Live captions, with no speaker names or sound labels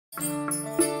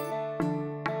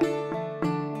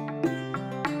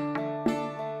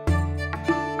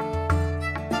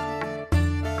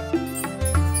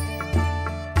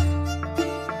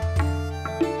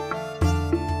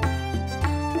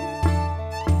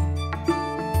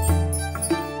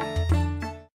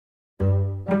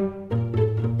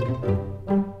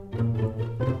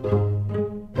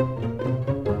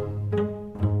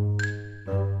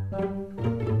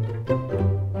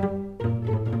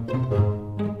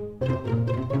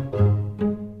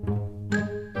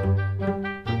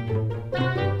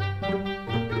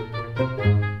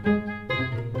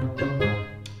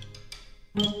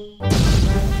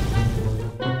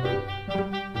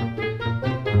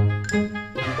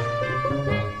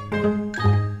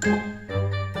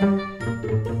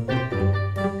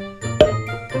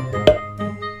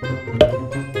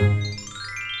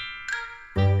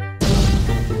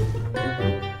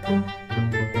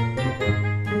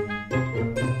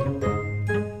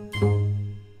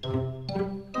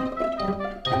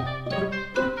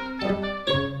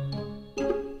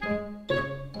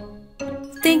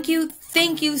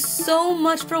Thank you so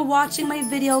much for watching my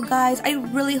video, guys. I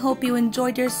really hope you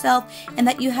enjoyed yourself and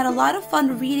that you had a lot of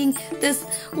fun reading this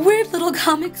weird little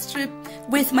comic strip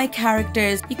with my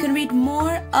characters. You can read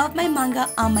more of my manga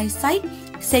on my site,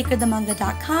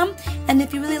 sacredthemanga.com, and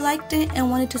if you really liked it and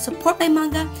wanted to support my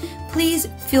manga, please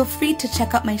feel free to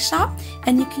check out my shop,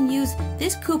 and you can use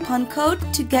this coupon code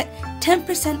to get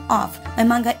 10% off. My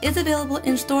manga is available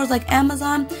in stores like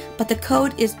Amazon, but the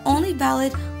code is only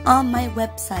valid on my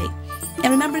website. And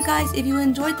remember, guys, if you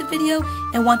enjoyed the video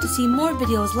and want to see more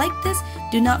videos like this,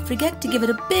 do not forget to give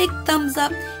it a big thumbs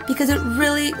up, because it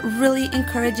really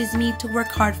encourages me to work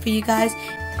hard for you guys.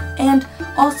 And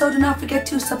also do not forget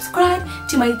to subscribe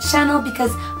to my channel,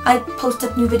 because I post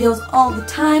up new videos all the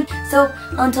time. So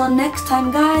until next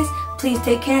time, guys, please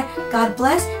take care, God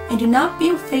bless, and do not be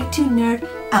afraid to nerd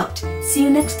out. See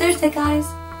you next Thursday, guys.